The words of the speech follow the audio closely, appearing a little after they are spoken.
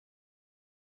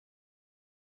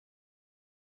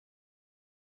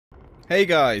Hey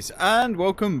guys, and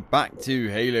welcome back to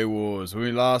Halo Wars. When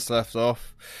we last left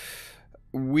off,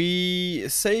 we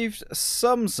saved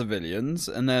some civilians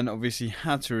and then obviously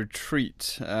had to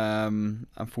retreat and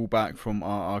fall back from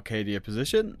our Arcadia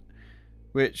position,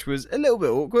 which was a little bit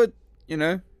awkward. You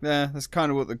know, that's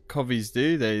kind of what the covies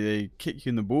do. They kick you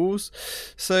in the balls.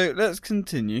 So let's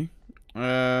continue. We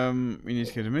need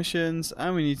to go to missions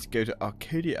and we need to go to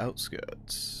Arcadia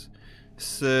outskirts.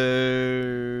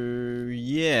 So,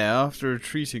 yeah, after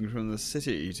retreating from the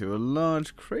city to a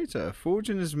large crater, Forge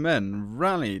and his men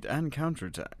rallied and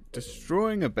counterattacked,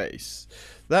 destroying a base.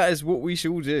 That is what we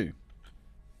shall do.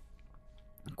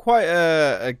 Quite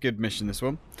a good mission, this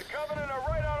one. The Covenant are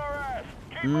right on our ass.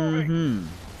 Keep moving.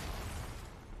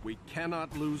 We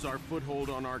cannot lose our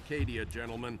foothold on Arcadia,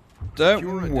 gentlemen.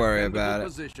 Don't worry about it.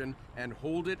 Position and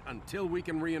hold it until we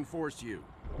can reinforce you.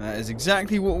 That is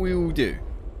exactly what we will do.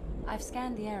 I've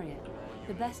scanned the area.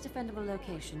 The best defendable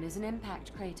location is an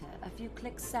impact crater a few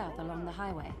clicks south along the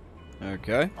highway.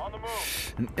 Okay. On the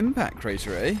move. An impact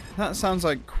crater, eh? That sounds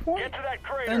like quite Get to that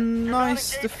crater. a Do not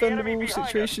nice engage the enemy defendable behind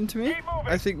situation us. to me. Keep moving.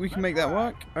 I think we can make that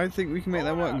work. I think we can make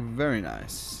that work very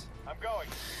nice. I'm going.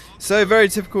 So, very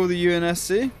typical of the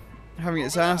UNSC. Having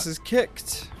its asses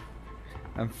kicked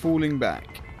and falling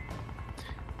back.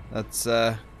 That's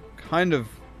kind of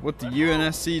what the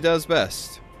UNSC does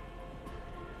best.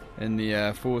 In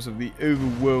the force of the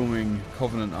overwhelming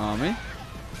Covenant army.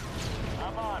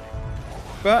 I'm on it.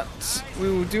 But we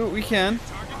will do what we can.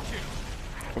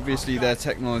 Obviously their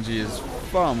technology is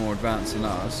far more advanced than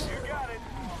ours. You got it.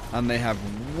 And they have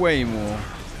way more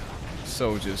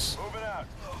soldiers. Moving out.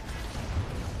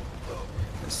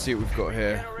 Let's see what we've got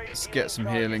here. Let's get some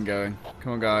healing going.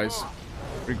 Come on guys.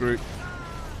 Regroup.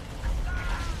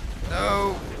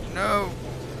 No! No!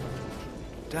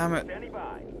 Damn it. Standing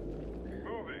by.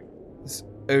 Moving. This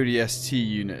ODST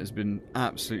unit has been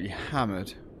absolutely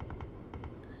hammered.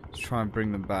 Let's try and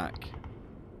bring them back.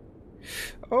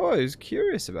 Oh, I was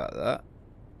curious about that.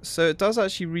 So it does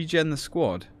actually regen the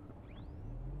squad.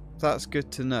 That's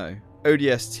good to know.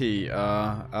 ODST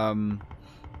are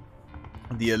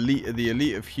the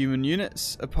elite of human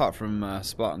units, apart from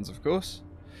Spartans, of course.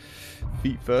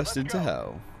 Feet first into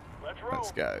hell. Let's roll.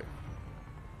 Let's go.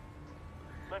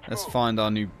 Let's move. find our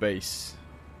new base.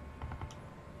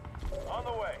 On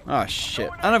the way. Ah, shit.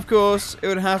 And of course, it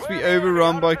would have to be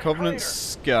overrun by Covenant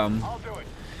scum. I'll do it.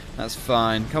 That's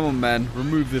fine. Come on, men.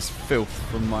 Remove this filth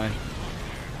from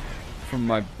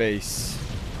my base.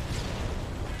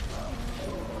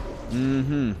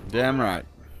 Damn right.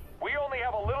 We only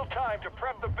have a little time to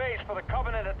prep the base for the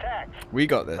Covenant attacks. We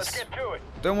got Let's this. get to it.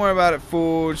 Don't worry about it,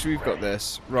 Forge. We've got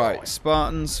this. Right.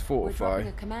 Spartans, We're fortify. dropping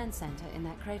a command center in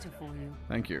that crater for you.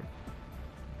 Thank you.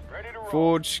 Ready to roll.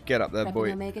 Forge, get up there, Prepping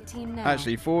boy. Omega team now.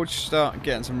 Actually, Forge, start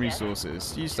getting some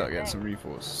resources. You start getting some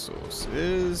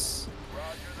resources.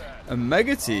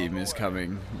 Omega team is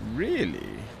coming. Really?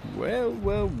 Well,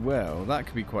 well, well. That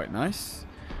could be quite nice.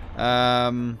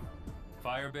 Firebase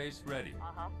ready.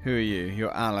 Who are you?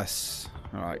 You're Alice.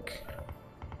 Alright.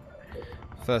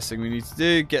 First thing we need to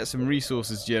do, get some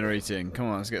resources generating. Come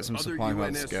on, let's get some Other supply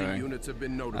pods UNSC going. units have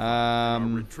been notified and are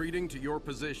Um, retreating to your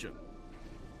position.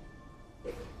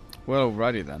 well,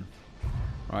 alrighty then.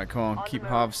 Alright, come on, keep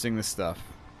harvesting this stuff.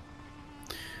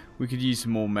 We could use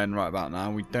some more men right about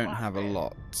now. We don't have a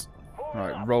lot.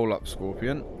 Alright, roll up,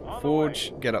 Scorpion.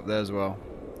 Forge, get up there as well.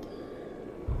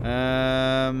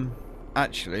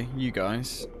 Actually, you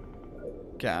guys,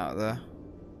 get out there.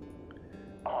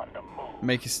 On the move.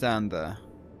 Make a stand there.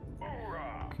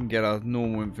 Hoorah. Can get our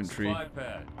normal infantry Supply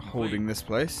pad holding this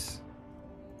place.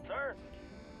 Sir.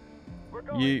 We're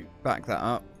going. You back that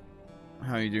up.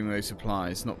 How are you doing with those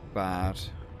supplies? Not bad.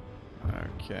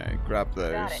 Okay, grab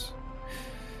those.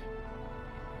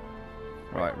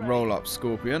 Right, roll up,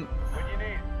 Scorpion. What you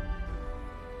need?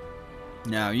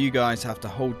 Now, you guys have to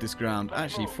hold this ground.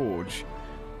 Actually, Forge,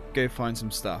 go find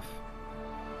some stuff.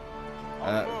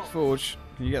 Forge,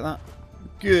 can you get that?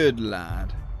 Good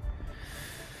lad.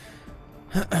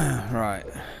 Right,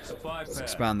 Supply let's pad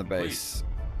expand the complete. base.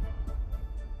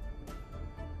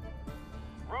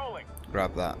 Rolling.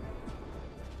 Grab that.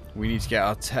 We need to get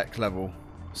our tech level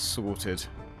sorted.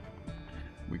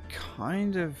 We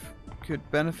kind of could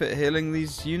benefit healing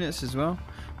these units as well.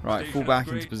 Right, Station fall back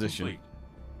into upgrade position. complete.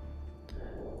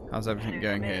 How's everything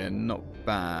going here? Not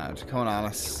bad. Come on,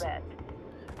 Alice.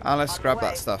 Alice, grab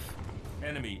that stuff.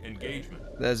 Enemy engagement.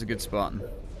 There's a good Spartan.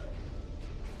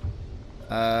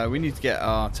 We need to get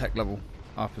our tech level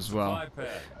up as well, Supply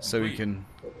pad so we complete.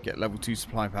 can get level 2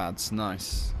 supply pads.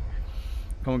 Nice.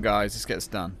 Come on, guys, let's get this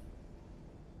done.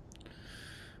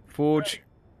 Forge,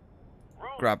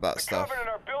 Roll. grab that The stuff. Covenant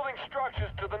are building structures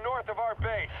to the north of our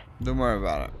base. Don't worry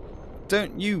about it.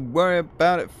 Don't you worry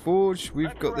about it, Forge. We've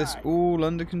That's got this right. all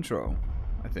under control.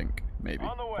 I think. Maybe.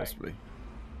 On the way. Possibly.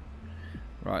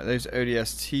 Right, those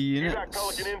ODST You got units.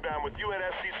 Pelican inbound with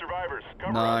UNSC survivors.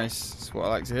 Cover Nice. That's what I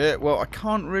like to hear. Well, I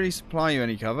can't really supply you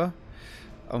any cover,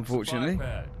 unfortunately. Supply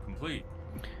pad complete.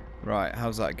 Right,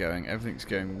 how's that going? Everything's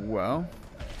going well.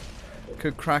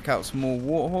 Could crack out some more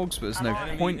Warthogs, but there's no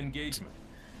Enemy point. engagement.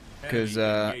 Because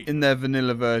Enemy engagement. in their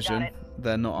vanilla version,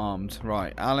 they're not armed.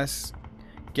 Right, Alice,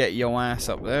 get your ass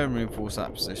up there and reinforce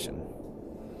that position.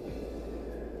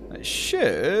 It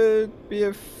should be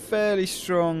a fairly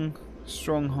strong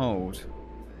hold.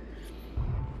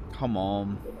 Come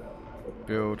on,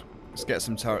 build. Let's get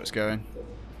some turrets going.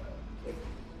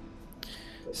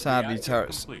 Sadly, Reactor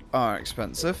turrets complete. are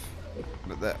expensive,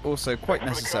 but they're also quite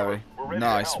necessary. We're ready to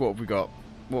Nice. help. What have we got?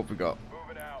 What have we got?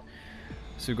 Moving out.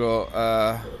 So we've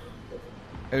got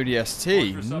ODST,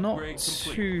 Fortress not upgrade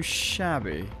complete. too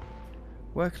shabby.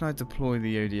 Where can I deploy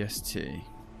the ODST?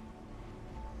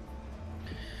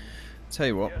 Tell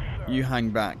you what, you hang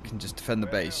back and just defend the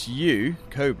base. You,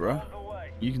 Cobra, The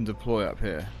way. you can deploy up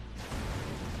here.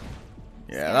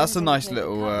 Yeah, Scans that's a nice indicate the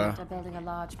little... Covenant are building a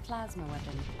large plasma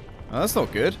weapon. Oh, that's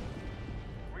not good.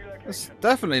 That's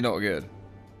definitely not good.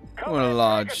 I want a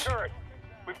large...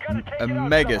 We've got to take A it out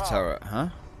mega somehow. turret, huh?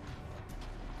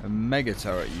 A mega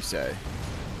turret, you say?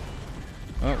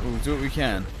 Well, we'll do what we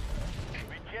can.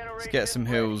 Let's get some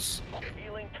hills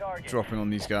Healing target. dropping on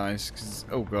these guys. 'Cause,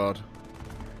 oh god.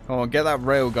 Come on, get that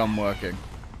railgun working.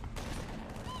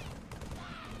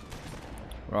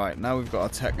 Right, now we've got our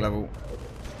tech level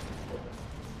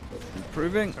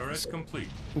improving. Turret complete.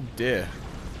 Oh dear.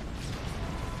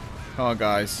 Come on,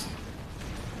 guys.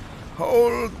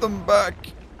 Hold them back.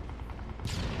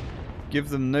 Give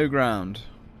them no ground.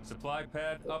 Supply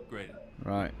pad upgraded.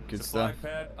 Right, good Supply stuff.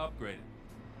 pad upgraded.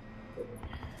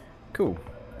 Cool.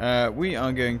 We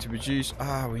are going to produce...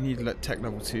 we need tech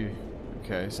level 2.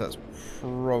 Okay, so that's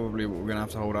probably what we're going to have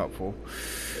to hold out for.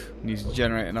 We need to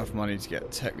generate enough money to get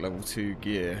tech level 2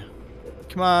 gear.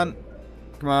 Come on.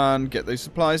 Come on, get those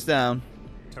supplies down.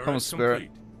 Turret Come on, Spirit.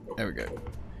 complete. There we go.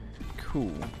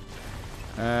 Cool.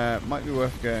 Might be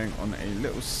worth going on a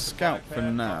little scout Supply for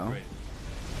pad now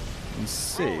upgraded. and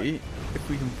see if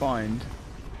we can find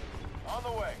On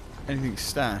the way. anything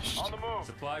stashed. On the move.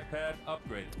 Supply pad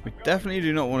upgraded. We definitely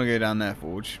do not want to go down there,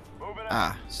 Forge. Moving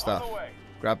Ah, out. stuff. On the way.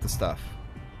 Grab the stuff.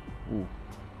 Ooh.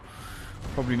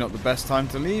 Probably not the best time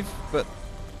to leave, but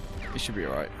it should be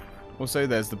alright. Also,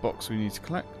 there's the box we need to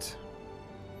collect.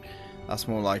 That's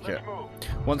more like it. Let's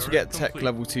move. Once we Turret get tech complete.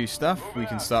 level 2 stuff, we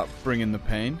can start bringing the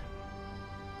pain.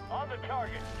 On the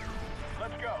target.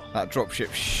 Let's go. That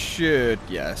dropship should,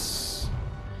 yes,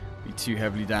 be too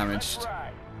heavily Let's damaged.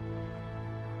 ride.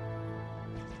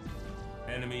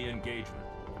 Enemy engagement.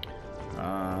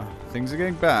 Things are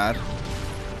going bad.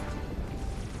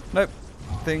 Nope.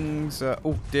 Things are...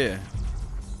 Oh, dear.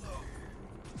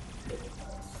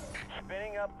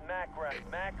 Spinning up Mac rep.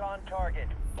 Mac on target.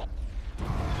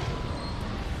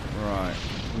 Right.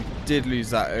 We did lose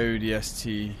that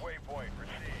ODST. Waypoint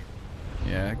received.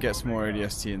 Yeah, get some more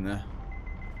ODST in there.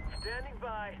 Standing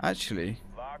by. Actually,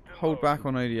 Locked and hold loaded. back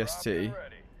on Dropped ODST. and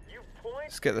ready. You point.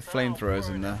 Let's get the flamethrowers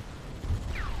in there.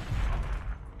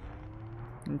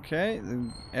 Okay,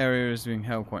 the area is being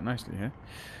held quite nicely here.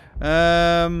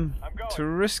 To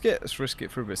risk it, let's risk it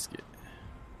for a biscuit.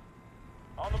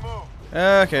 On the move.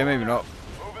 Okay, maybe not.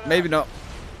 Moving Maybe out. not.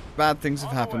 Bad things have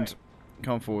On the happened. way.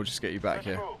 Come forward, just get you back Let's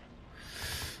here. move.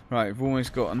 Right, we've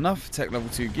almost got enough tech level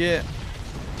 2 gear.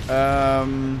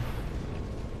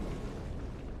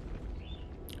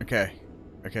 Okay.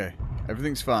 Okay.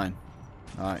 Everything's fine.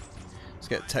 Alright. Let's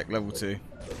get tech level 2.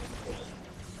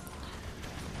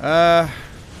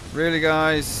 Really,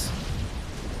 guys?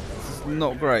 This is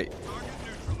not great.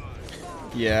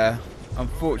 Yeah.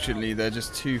 Unfortunately, they're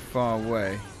just too far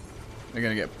away. They're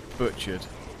going to get butchered.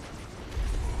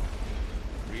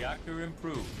 Reactor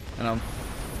improved. And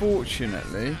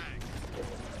unfortunately,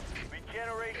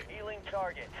 Regenerate healing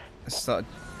target. let's start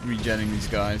regenning these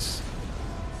guys.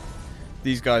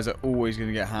 These guys are always going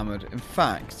to get hammered. In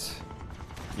fact,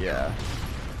 yeah.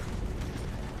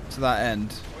 To that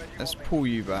end, let's pull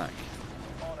you back.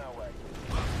 On our way.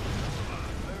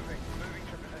 Moving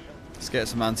to position. Let's get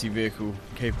some anti-vehicle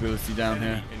capability down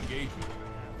here. Enemy engagement.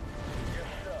 Yes,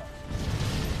 sir.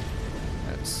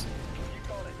 Let's You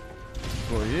got it.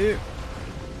 for you.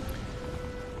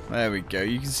 There we go.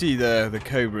 You can see the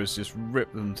Cobras just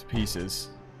rip them to pieces.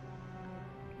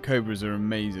 Cobras are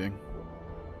amazing.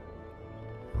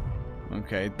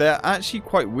 Okay, they're actually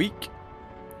quite weak,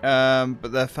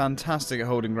 but they're fantastic at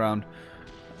holding ground.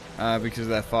 because of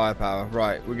their firepower.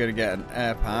 Right, we're going to get an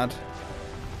air pad.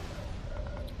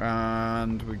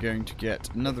 And we're going to get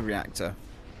another reactor.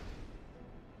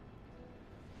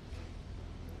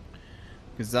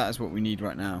 Because that is what we need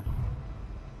right now.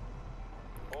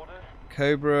 Orders.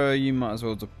 Cobra, you might as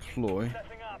well deploy.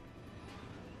 Setting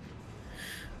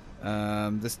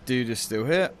up. This dude is still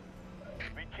here.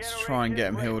 Let's try and get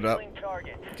him healed up.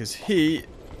 Target. Because he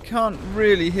can't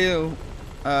really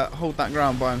hold that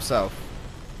ground by himself.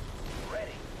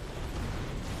 Ready.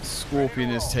 Scorpion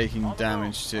is taking On the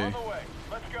damage move. too. On the way.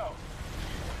 Let's go.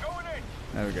 Going in.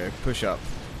 There we go, push up.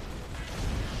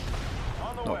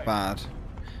 On the way. Not bad.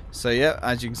 So yeah,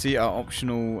 as you can see, our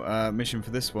optional mission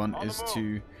for this one On the is move.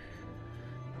 to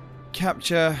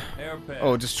capture Air pad.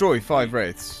 or destroy 5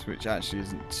 wraiths, which actually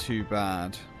isn't too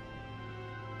bad.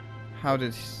 How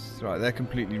did right? They're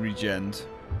completely regened.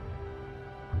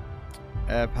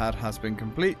 Air pad has been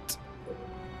complete,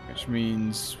 which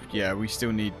means yeah, we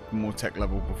still need more tech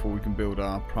level before we can build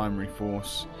our primary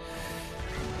force.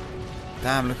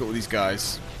 Damn! Look at all these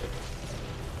guys.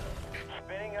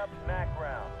 Spinning up Mac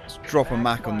round. Let's drop a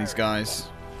Mac on these guys.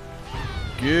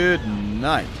 Good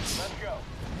night. Let's go.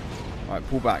 Alright,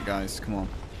 pull back, guys. Come on.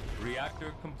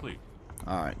 Reactor complete.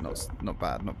 Alright, not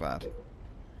bad, not bad.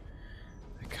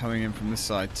 They're coming in from this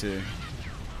side too.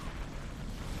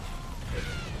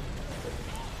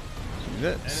 Do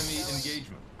Enemy this.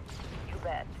 engagement. You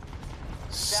bet.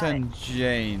 Send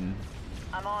Jane.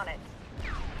 I'm on it.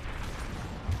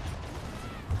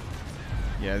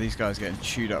 Yeah, these guys are getting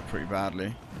chewed up pretty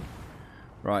badly.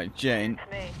 Right, Jane,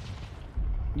 It's me.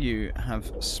 you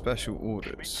have special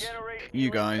orders.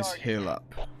 You guys heal up.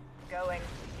 Going.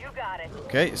 You got it.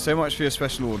 Okay, so much for your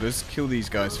special orders. Kill these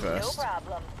guys No first.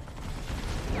 problem.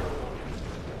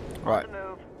 Right, On the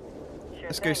move. Sure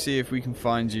let's go thing. see if we can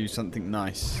find you something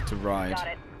nice to ride. Got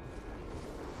it.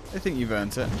 I think you've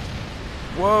earned it.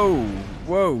 Whoa,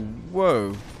 whoa,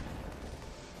 whoa.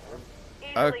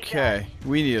 Easily Okay,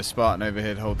 we need a Spartan over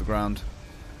here to hold the ground.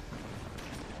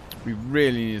 We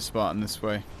really need a Spartan this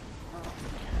way.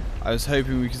 I was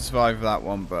hoping we could survive that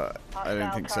one, but done. I don't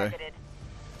Hostile think so. targeted.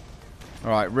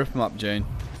 Alright, rip them up, Jane.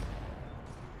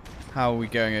 How are we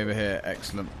going over here?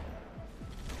 Excellent.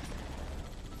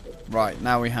 Right,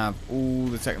 now we have all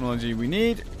the technology we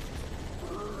need.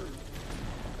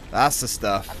 That's the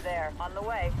stuff. I'm there. On the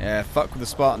way. Yeah, fuck with the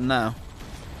Spartan now.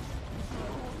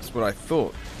 That's what I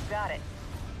thought. Got it.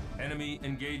 Enemy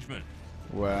engagement.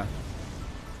 Where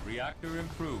Reactor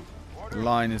improved. the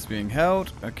line is being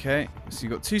held. Okay, so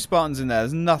you've got 2 Spartans in there.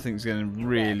 There's nothing's going to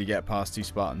really get past 2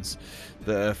 Spartans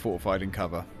that are fortified in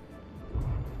cover.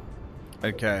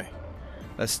 Okay,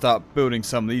 let's start building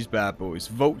some of these bad boys.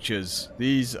 Vultures.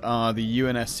 These are the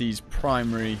UNSC's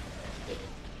primary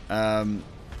air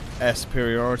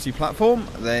superiority platform.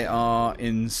 They are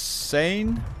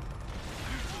insane.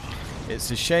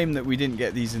 It's a shame that we didn't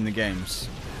get these in the games.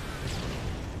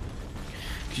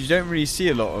 You don't really see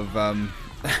a lot of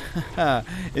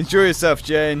enjoy yourself,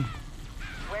 Jane.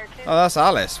 Where to? Oh, that's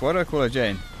Alice. Why do I call her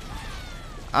Jane?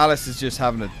 Alice is just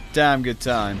having a damn good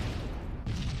time.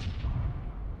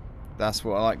 That's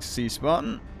what I like to see,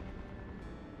 Spartan.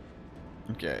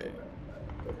 Okay.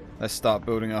 Let's start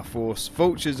building our force.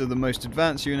 Vultures are the most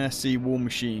advanced UNSC war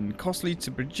machine. Costly to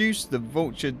produce, the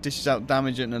Vulture dishes out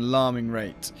damage at an alarming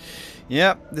rate.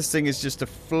 Yep, this thing is just a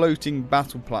floating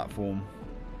battle platform.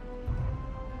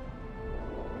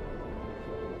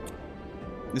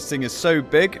 This thing is so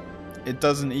big, it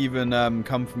doesn't even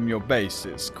come from your base.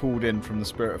 It's called in from the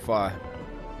Spirit of Fire.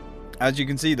 As you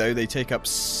can see, though, they take up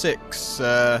 6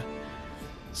 of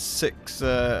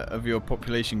your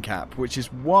population cap, which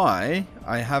is why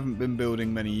I haven't been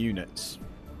building many units.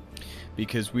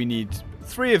 Because we need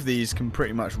 3 of these can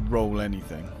pretty much roll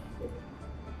anything.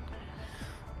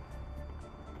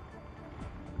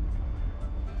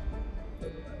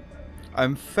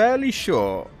 I'm fairly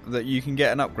sure that you can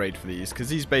get an upgrade for these, because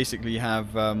these basically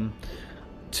have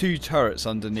 2 turrets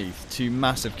underneath, 2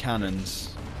 massive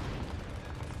cannons.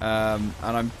 And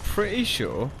I'm pretty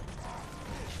sure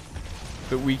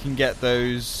that we can get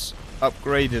those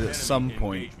upgraded at some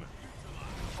point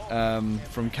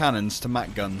from cannons to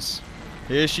Mac guns.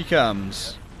 Here she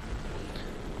comes.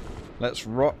 Let's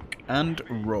rock and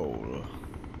roll.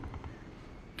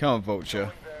 Come on,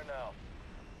 Vulture. There now.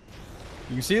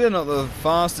 You can see they're not the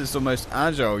fastest or most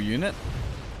agile unit.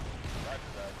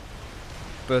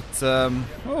 But,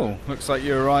 oh, looks like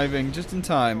you're arriving just in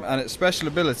time. And its special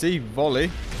ability,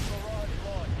 Volley,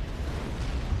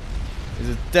 is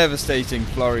a devastating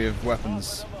flurry of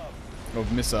weapons.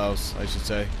 Of missiles, I should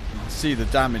say. You can see the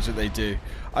damage that they do.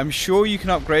 I'm sure you can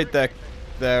upgrade their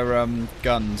their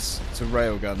guns to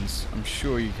rail guns. I'm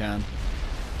sure you can,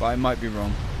 but I might be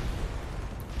wrong.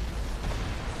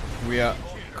 We are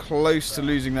close to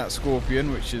losing that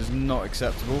Scorpion, which is not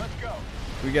acceptable. Can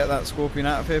we get that Scorpion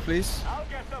out of here, please? I'll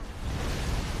get them.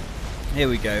 Here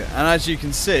we go. And as you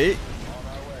can see,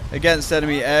 against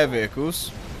enemy air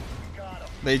vehicles,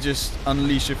 they just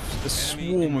unleash a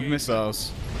swarm of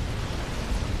missiles.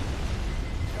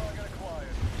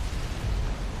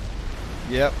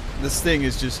 Yep, this thing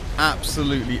is just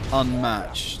absolutely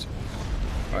unmatched.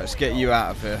 Right, let's get you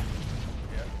out of here.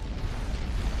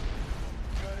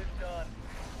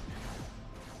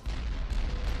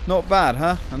 Not bad,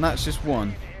 huh? And that's just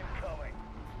one.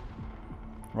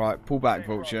 Right, pull back,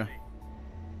 Vulture.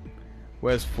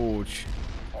 Where's Forge?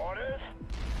 Orders?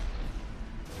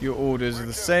 Your orders are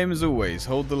the same as always.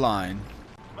 Hold the line.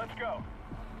 Let's go.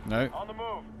 No, On the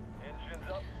move. Engines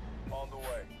up. On the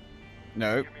way.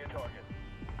 no. Give me a target.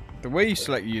 The way you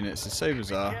select units is so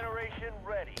bizarre. Generation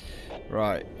ready.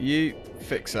 Right, you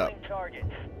fix up. Target.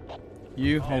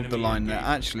 You hold the line there.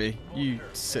 Actually, you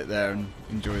sit there and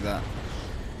enjoy that.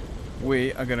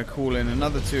 We are going to call in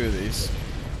another 2 of these.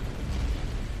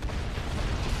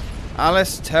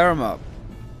 Alice, tear them up.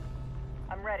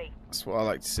 I'm ready. That's what I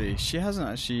like to see. She hasn't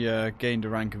actually gained a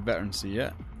rank of veterancy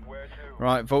yet. Where to?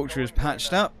 Right, Vulture is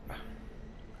patched up.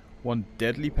 1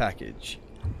 deadly package.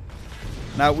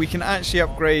 Now we can actually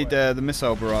upgrade the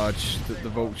missile barrage that the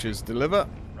Vultures deliver.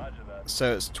 Roger that.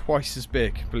 So it's twice as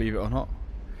big, believe it or not.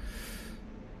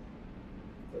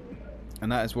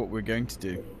 And that is what we're going to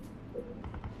do.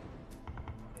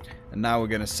 And now we're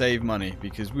going to save money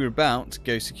because we're about to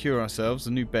go secure ourselves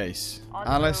a new base.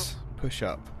 Alice, push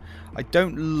up. I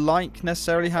don't like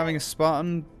necessarily having the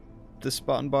Spartan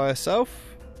by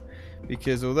herself,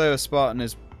 because although a Spartan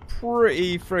is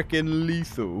pretty freaking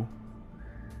lethal,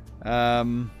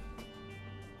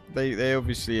 they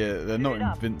obviously they're not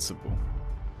invincible.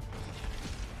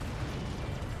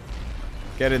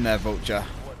 Get in there, Vulture.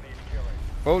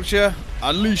 Vulture,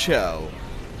 unleash hell.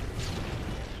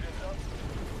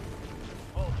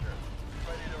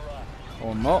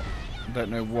 Or not. I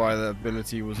don't know why the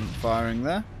ability wasn't firing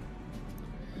there.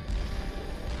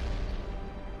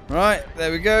 Right,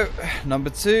 there we go. Number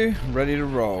 2, ready to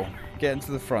roll. Get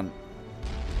into the front.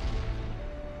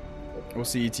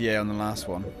 What's the ETA on the last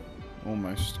one?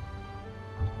 Almost.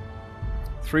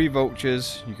 3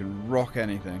 Vultures, you can rock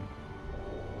anything.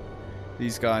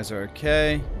 These guys are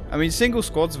okay. I mean, single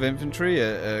squads of infantry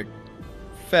are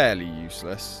fairly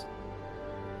useless.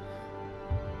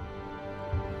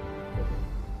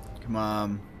 Come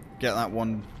on, get that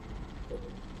one.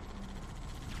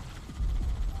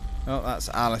 Oh, that's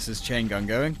Alice's chain gun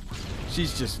going.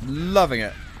 She's just loving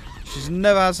it. She's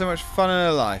never had so much fun in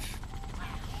her life.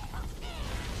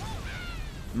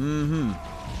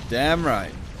 Damn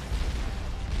right.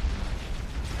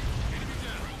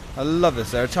 I love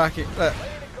this. They're attacking. Look.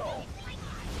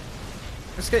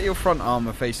 Let's get your front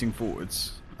armor facing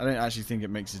forwards. I don't actually think it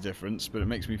makes a difference, but it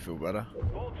makes me feel better.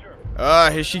 Ah,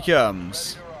 here she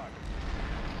comes.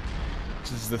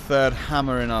 This is the 3rd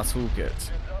hammer in our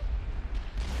toolkit.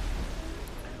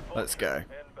 Let's go.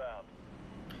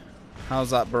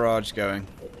 How's that barrage going?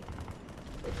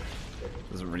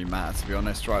 Doesn't really matter, to be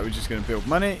honest. Right, we're just going to build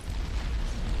money.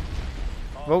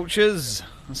 Vultures,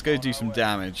 let's go do some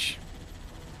damage.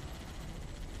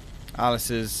 Alice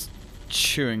is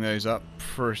chewing those up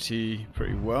pretty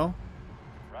well.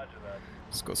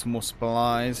 It's got some more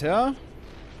supplies here.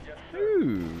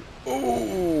 Ooh.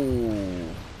 Ooh.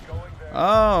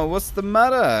 Oh, what's the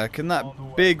matter? Can that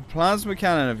big plasma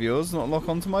cannon of yours not lock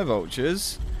onto my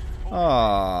Vultures?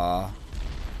 Ah,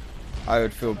 I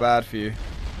would feel bad for you.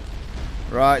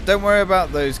 Right, don't worry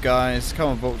about those guys.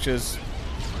 Come on, Vultures.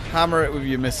 Hammer it with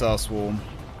your missile swarm.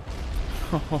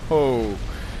 Oh,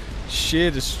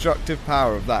 sheer destructive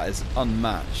power of that is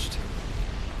unmatched.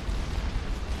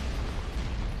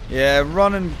 Yeah,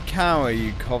 run and cower,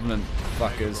 you Covenant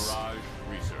fuckers.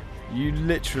 You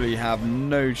literally have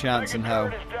no chance in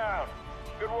hell.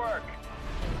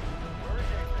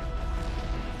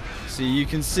 See, you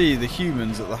can see the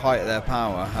humans at the height of their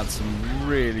power had some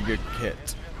really good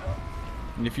kit.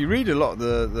 And if you read a lot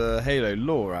of the Halo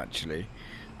lore, actually,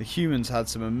 the humans had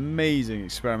some amazing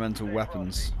experimental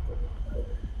weapons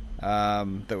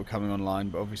that were coming online,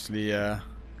 but obviously the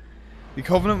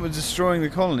Covenant were destroying the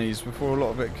colonies before a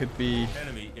lot of it could be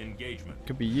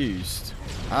used.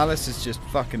 Alice is just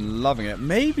fucking loving it.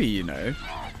 Maybe, you know,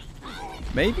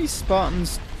 maybe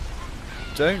Spartans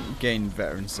don't gain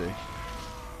veterancy.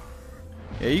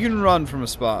 Yeah, you can run from a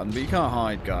Spartan, but you can't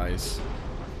hide, guys.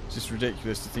 It's just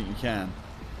ridiculous to think you can.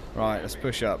 Right, let's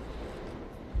push up.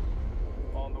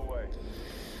 On the way.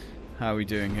 How are we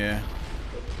doing here?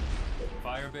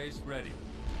 Firebase ready.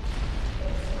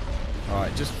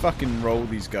 Alright, just fucking roll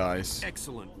these guys.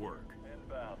 Excellent work.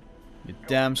 Inbound. You're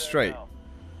damn straight.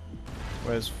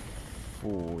 Where's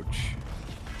Forge?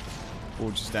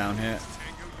 Forge is down here.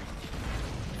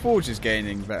 Forge is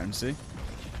gaining veterancy.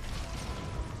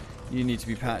 You need to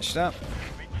be patched up.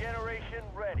 Regeneration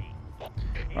ready.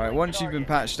 Alright, once you've been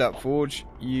patched up, Forge,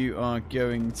 you are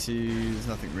going to... There's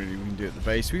nothing really we can do at the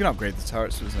base. We can upgrade the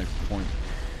turrets, so there's no point.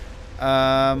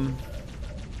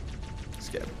 Let's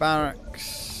get a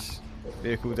barracks,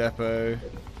 vehicle depot,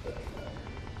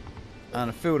 and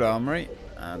a field armory,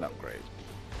 and upgrade.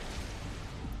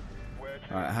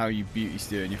 Alright, how are you beauties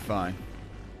doing? You're fine.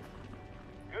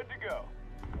 Good to go.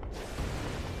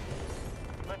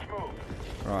 Let's move.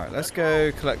 Right, let's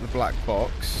go collect the black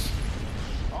box,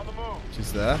 On the move. which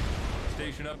is there.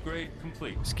 Station upgrade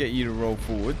complete. Let's get you to roll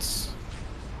forwards.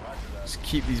 Roger that. Just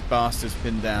keep these bastards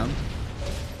pinned down.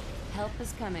 Help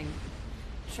is coming.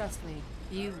 Trust me,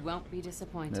 you won't be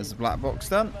disappointed. There's the black box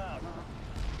done.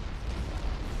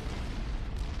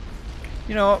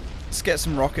 You know what? Let's get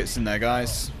some rockets in there,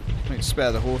 guys. Don't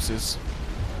spare the horses.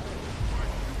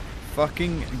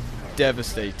 Fucking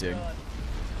devastating.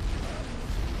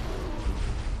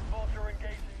 Vulture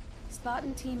engaging.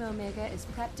 Spartan Team Omega is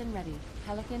prepped and ready.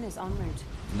 Pelican is en route.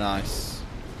 Nice.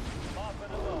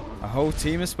 Mopping them up. A whole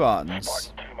team of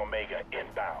Spartans. Team Omega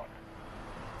inbound.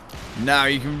 Now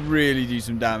you can really do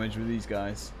some damage with these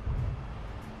guys.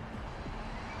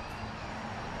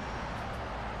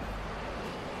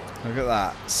 Look at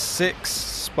that. 6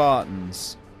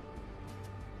 Spartans.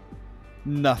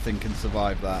 Nothing can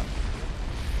survive that.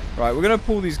 Right, we're going to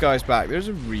pull these guys back. There's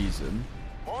a reason.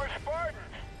 More Spartans.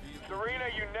 Serena,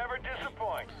 you never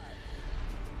disappoint.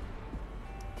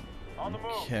 On the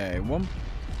move. Okay, one.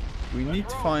 We need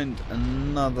to find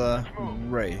another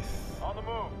Wraith. On the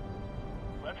move.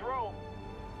 Let's roll.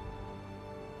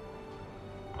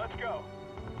 Let's go.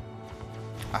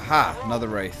 Aha, another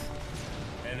Wraith.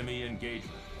 Enemy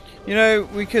engagement. You know,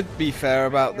 we could be fair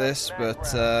about this,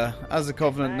 but as the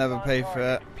Covenant never play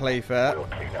fair,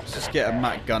 let's just get a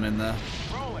Mac gun in there.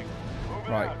 Rolling.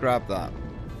 Moving Right, out. grab that.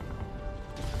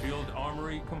 Field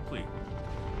armory complete.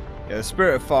 Yeah, the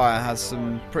Spirit of Fire has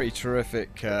some pretty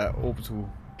terrific orbital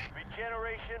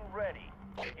Regeneration ready.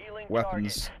 Healing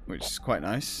weapons, target. which is quite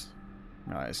nice.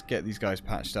 Right, let's get these guys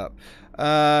patched up.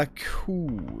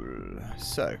 Cool.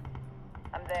 So,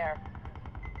 I'm there.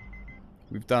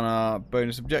 we've done our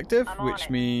bonus objective, I'm on which it.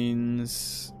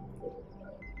 means...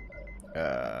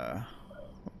 what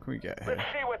can we get here? Let's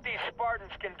see what these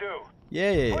Spartans can do.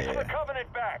 Yeah. Push the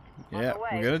Covenant back. Yeah, the way.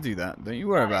 we're going to do that. Don't you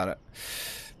worry about it.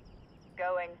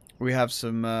 Going. We have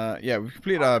some... yeah, we've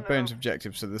completed our bonus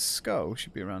objective, so the skull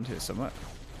should be around here somewhere.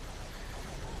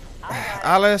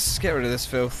 Alice, get rid of this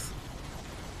filth.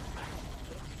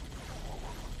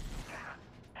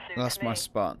 That's my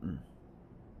Spartan.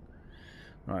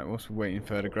 Right, whilst we're waiting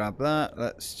for her to grab that,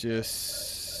 let's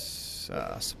just...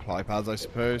 supply pads, I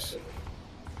suppose.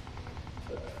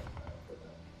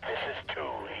 This is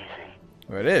too easy.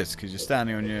 Well, it is, because you're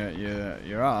standing on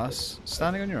your ass.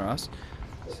 Standing on your ass.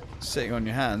 Sitting on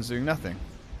your hands, doing nothing.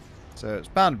 So it's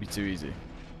bound to be too easy.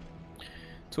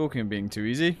 Talking of being too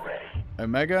easy. Ready.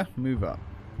 Omega, move up.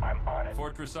 I'm on it.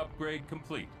 Fortress upgrade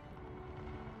complete.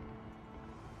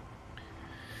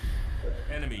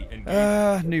 Enemy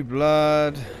engagement. New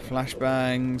blood,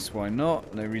 flashbangs, why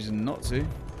not? No reason not to.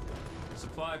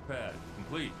 Supply pad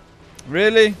complete.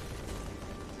 Really?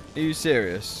 Are you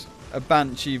serious? A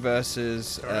Banshee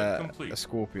versus Turret complete. a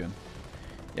Scorpion.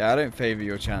 Yeah, I don't favour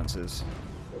your chances.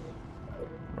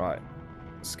 Right.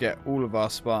 Let's get all of our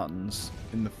Spartans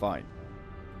in the fight.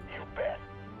 You bet.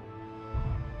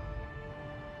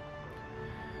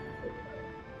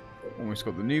 Almost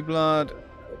got the new blood.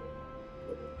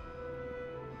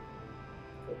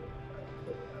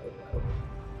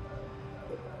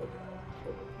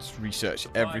 Just research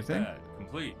Supply everything. pad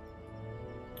complete.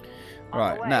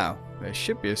 Right, way. now, there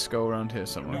should be a skull around here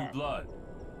somewhere. New blood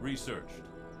researched.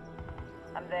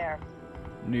 I'm there.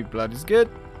 New blood is good.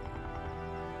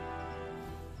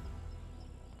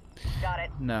 Got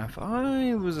it. Now, if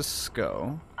I was a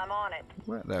skull, I'm on it.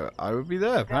 where there I would be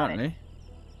there, apparently.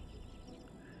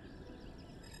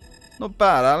 Not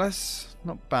bad, Alice.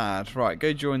 Not bad. Right,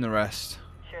 go join the rest.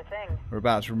 Sure thing. We're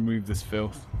about to remove this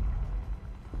filth.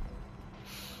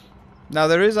 Now,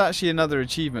 there is actually another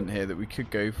achievement here that we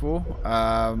could go for.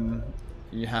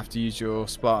 You have to use your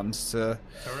Spartans to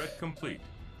Turret complete.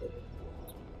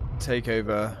 take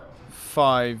over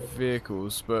 5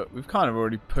 vehicles, but we've kind of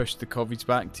already pushed the covies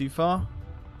back too far.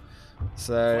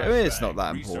 So, I mean, it's not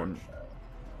that Flashbang important.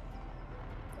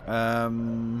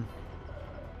 researched.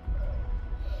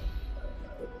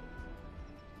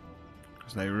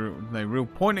 There's no real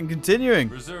point in continuing.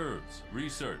 Reserves.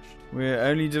 Researched. We're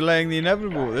only delaying the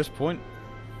inevitable at this point.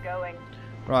 Going.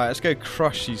 Right, let's go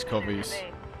crush these coveys.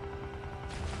 Me.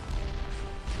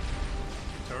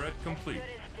 Turret complete. Good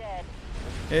is dead.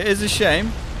 It is a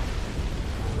shame.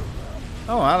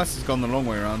 Oh, Alice has gone the long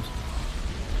way around.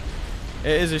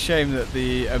 It is a shame that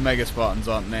the Omega Spartans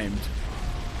aren't named.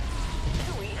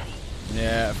 Too easy.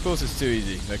 Yeah, of course it's too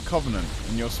easy. They're Covenant,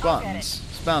 and you're Spartans.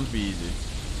 It's bound to be easy.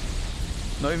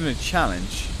 Not even a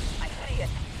challenge. I see it.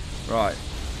 Right.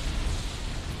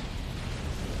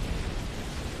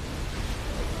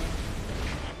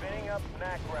 Spinning up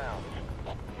MAC rounds.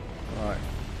 Right.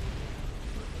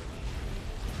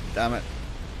 Damn it.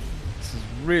 This is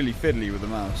really fiddly with the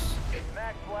mouse.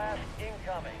 MAC blast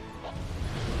incoming.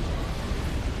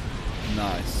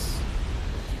 Nice.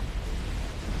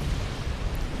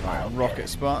 Right, rocket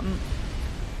Spartan.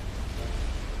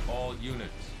 All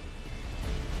units.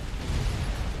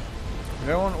 We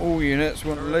don't want all units, we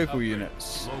want Turret local upgrade.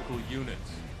 units. Local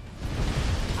units.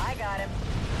 I got him.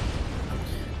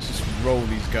 Let's just roll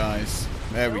these guys.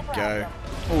 There we go.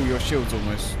 Oh, your shield's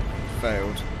almost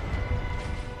failed.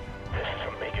 This is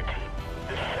Omega Team.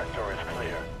 This sector is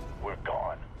clear. We're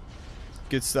gone.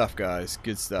 Good stuff, guys.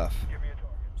 Good stuff. Give me a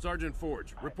target. Sergeant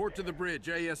Forge, report to the bridge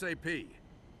ASAP.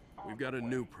 We've got a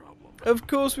new problem. Of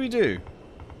course we do.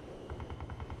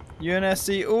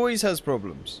 UNSC always has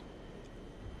problems.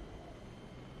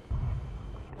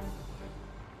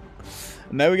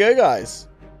 And there we go, guys.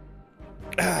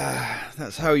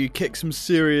 That's how you kick some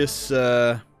serious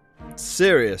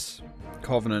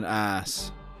Covenant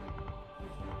ass.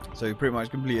 So we pretty much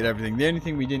completed everything. The only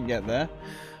thing we didn't get there,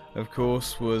 of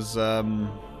course, was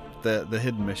the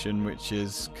hidden mission, which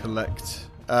is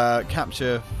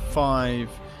capture 5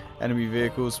 enemy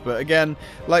vehicles. But again,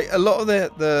 like a lot of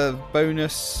the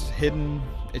bonus hidden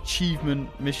achievement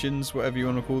missions, whatever you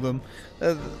want to call them,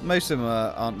 most of them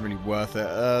aren't really worth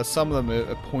it. Some of them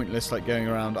are pointless, like going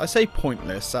around. I say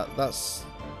pointless, that's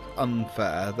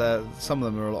unfair. Some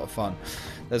of them are a lot of fun.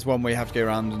 There's one where you have to go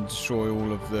around and destroy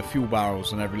all of the fuel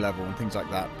barrels on every level and things like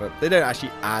that, but they don't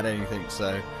actually add anything,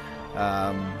 so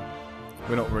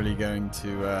we're not really going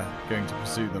to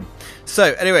pursue them.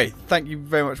 So anyway, thank you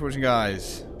very much for watching,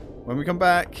 guys. When we come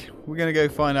back, we're going to go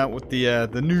find out what the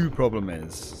new problem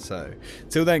is. So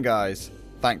till then, guys,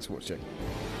 thanks for watching.